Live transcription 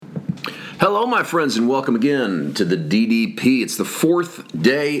Hello, my friends, and welcome again to the DDP. It's the fourth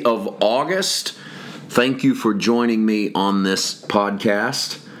day of August. Thank you for joining me on this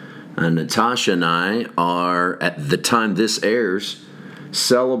podcast. Natasha and I are, at the time this airs,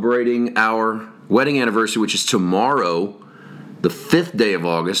 celebrating our wedding anniversary, which is tomorrow. The fifth day of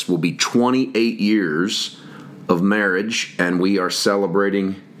August will be 28 years of marriage, and we are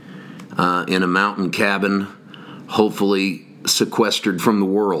celebrating in a mountain cabin, hopefully sequestered from the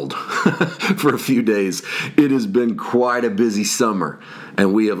world for a few days. It has been quite a busy summer,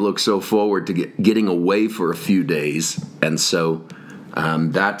 and we have looked so forward to getting away for a few days. And so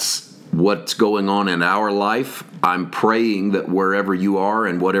that's what's going on in our life. I'm praying that wherever you are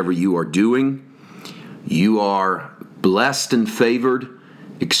and whatever you are doing, you are blessed and favored,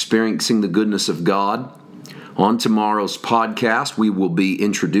 experiencing the goodness of God. On tomorrow's podcast, we will be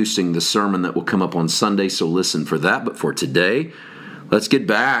introducing the sermon that will come up on Sunday, so listen for that. But for today, let's get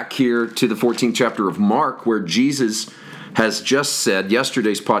back here to the 14th chapter of Mark, where Jesus has just said,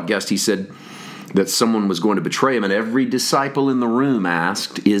 yesterday's podcast, he said that someone was going to betray him, and every disciple in the room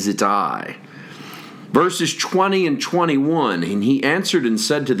asked, "Is it I?" Verses 20 and 21, and he answered and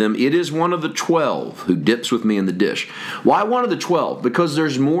said to them, "It is one of the 12 who dips with me in the dish." Why one of the 12? Because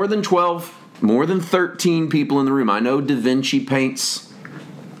there's more than 12, more than 13 people in the room. I know Da Vinci paints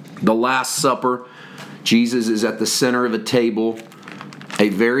the Last Supper. Jesus is at the center of a table. A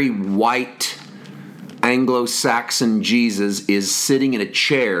very white Anglo-Saxon Jesus is sitting in a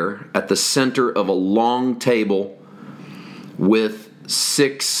chair at the center of a long table with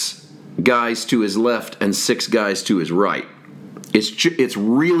 6 guys to his left and 6 guys to his right. It's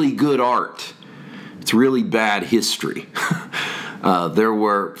really good art. It's really bad history. There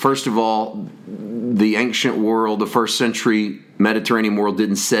were, first of all, the ancient world, the first century Mediterranean world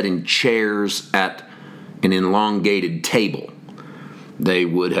didn't sit in chairs at an elongated table. They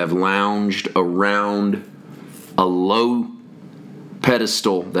would have lounged around a low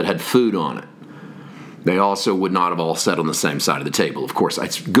pedestal that had food on it. They also would not have all sat on the same side of the table. Of course,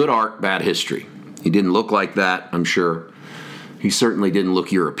 it's good art, bad history. He didn't look like that, I'm sure. He certainly didn't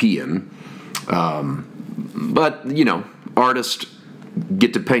look European. But, artists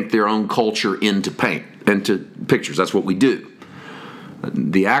get to paint their own culture into pictures. That's what we do.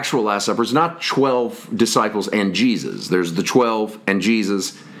 The actual Last Supper is not 12 disciples and Jesus. There's the 12 and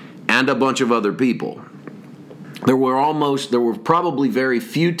Jesus and a bunch of other people. There were probably very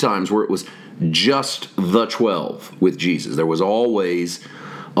few times where it was just the 12 with Jesus. There was always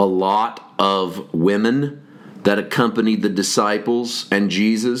a lot of women that accompanied the disciples and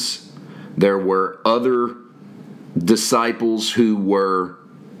Jesus. There were other disciples who were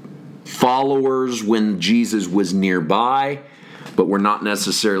followers when Jesus was nearby, but were not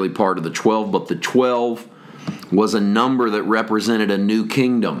necessarily part of the 12. But the 12 was a number that represented a new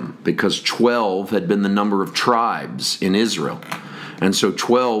kingdom, because 12 had been the number of tribes in Israel. And so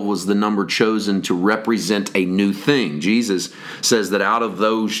 12 was the number chosen to represent a new thing. Jesus says that out of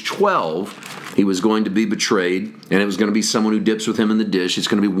those 12, he was going to be betrayed, and it was going to be someone who dips with him in the dish. It's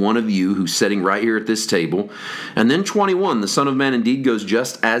going to be one of you who's sitting right here at this table. And then 21, the Son of Man indeed goes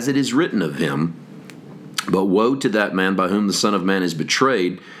just as it is written of him. But woe to that man by whom the Son of Man is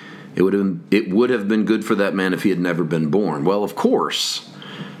betrayed. It would have been good for that man if he had never been born. Well, of course.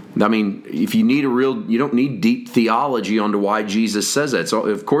 I mean, if you need you don't need deep theology onto why Jesus says that. So,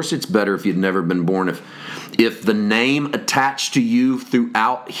 of course, it's better if you'd never been born. If the name attached to you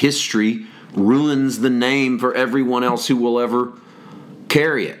throughout history ruins the name for everyone else who will ever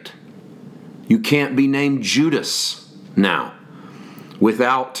carry it. You can't be named Judas now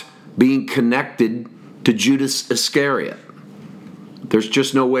without being connected to Judas Iscariot. There's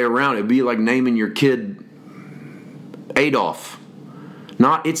just no way around it. It'd be like naming your kid Adolf.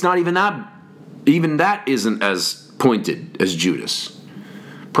 It's not even that. Even that isn't as pointed as Judas.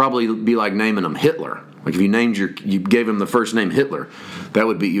 Probably be like naming him Hitler. Like if you gave him the first name Hitler, that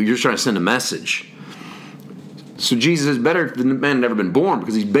would be, you're just trying to send a message. So Jesus is better than the man had never been born,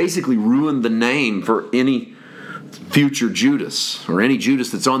 because he's basically ruined the name for any future Judas, or any Judas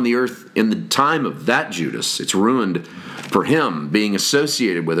that's on the earth in the time of that Judas. It's ruined for him being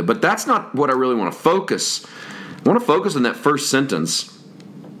associated with it. But that's not what I really want to focus. I want to focus on that first sentence,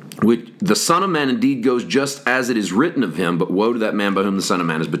 which the Son of Man indeed goes just as it is written of him, but woe to that man by whom the Son of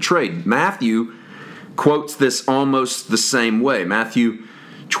Man is betrayed. Matthew quotes this almost the same way. Matthew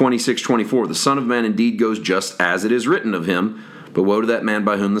 26:24, the Son of Man indeed goes just as it is written of him, but woe to that man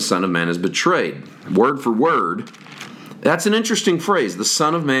by whom the Son of Man is betrayed. Word for word, that's an interesting phrase. The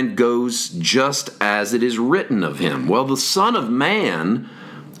Son of Man goes just as it is written of him. Well, the Son of Man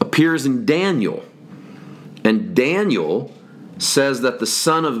appears in Daniel. And Daniel says that the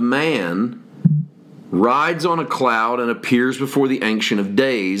Son of Man rides on a cloud and appears before the Ancient of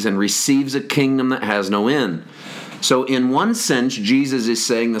Days and receives a kingdom that has no end. So in one sense, Jesus is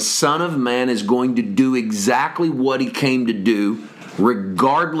saying the Son of Man is going to do exactly what he came to do,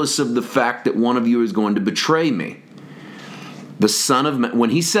 regardless of the fact that one of you is going to betray me. The Son of Man, when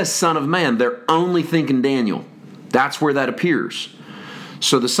he says Son of Man, they're only thinking Daniel. That's where that appears.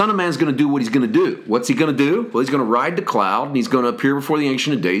 So the Son of Man is going to do what he's going to do. What's he going to do? Well, he's going to ride the cloud, and he's going to appear before the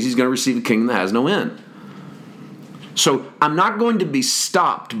Ancient of Days. He's going to receive a kingdom that has no end. So I'm not going to be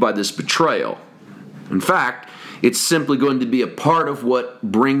stopped by this betrayal. In fact, it's simply going to be a part of what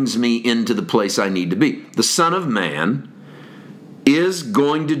brings me into the place I need to be. The Son of Man is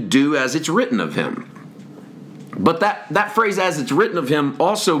going to do as it's written of him. But that phrase, as it's written of him,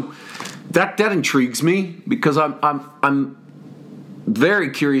 also, that intrigues me, because I'm very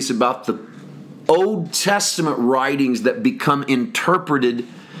curious about the Old Testament writings that become interpreted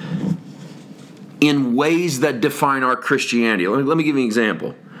in ways that define our Christianity. Let me give you an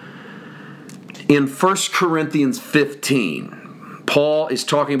example. In 1 Corinthians 15, Paul is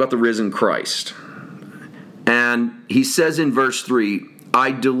talking about the risen Christ. And he says in verse 3,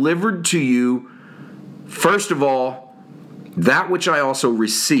 I delivered to you, first of all, that which I also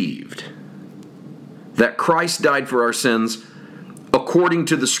received, that Christ died for our sins according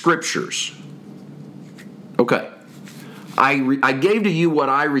to the Scriptures. Okay. I gave to you what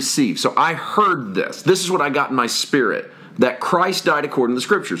I received. So I heard this. This is what I got in my spirit, that Christ died according to the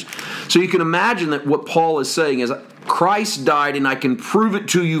Scriptures. So you can imagine that what Paul is saying is, Christ died, and I can prove it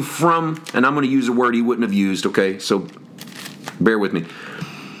to you from, and I'm going to use a word he wouldn't have used, okay? So bear with me.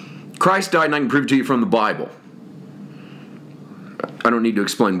 Christ died, and I can prove it to you from the Bible. I don't need to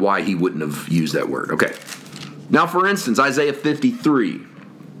explain why he wouldn't have used that word. Okay. Now, for instance, Isaiah 53.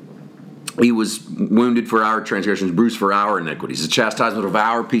 He was wounded for our transgressions, bruised for our iniquities. The chastisement of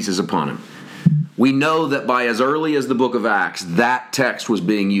our peace is upon him. We know that by as early as the book of Acts, that text was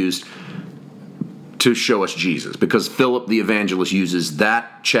being used to show us Jesus, because Philip the evangelist uses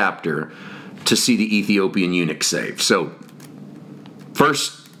that chapter to see the Ethiopian eunuch saved. So,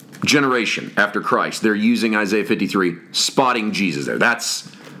 first generation after Christ, they're using Isaiah 53, spotting Jesus there.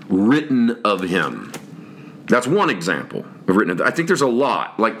 That's written of him. That's one example of written of. I think there's a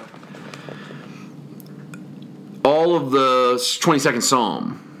lot. Like all of the 22nd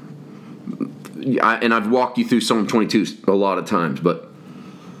Psalm, and I've walked you through Psalm 22 a lot of times, but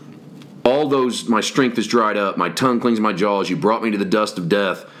all those, my strength is dried up, my tongue clings to my jaws, you brought me to the dust of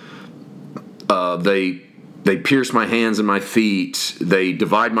death, they pierce my hands and my feet, they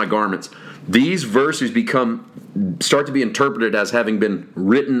divide my garments. These verses start to be interpreted as having been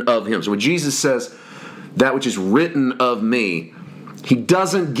written of him. So when Jesus says, that which is written of me, he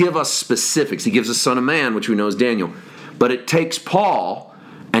doesn't give us specifics. He gives us Son of Man, which we know is Daniel. But it takes Paul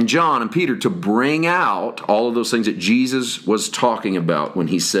and John and Peter to bring out all of those things that Jesus was talking about when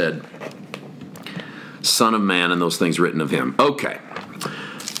he said, Son of Man, and those things written of him. Okay.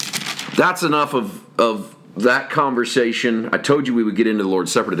 That's enough of that conversation. I told you we would get into the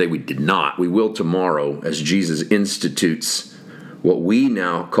Lord's Supper today. We did not. We will tomorrow as Jesus institutes what we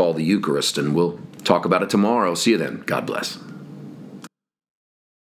now call the Eucharist, and we'll talk about it tomorrow. See you then. God bless.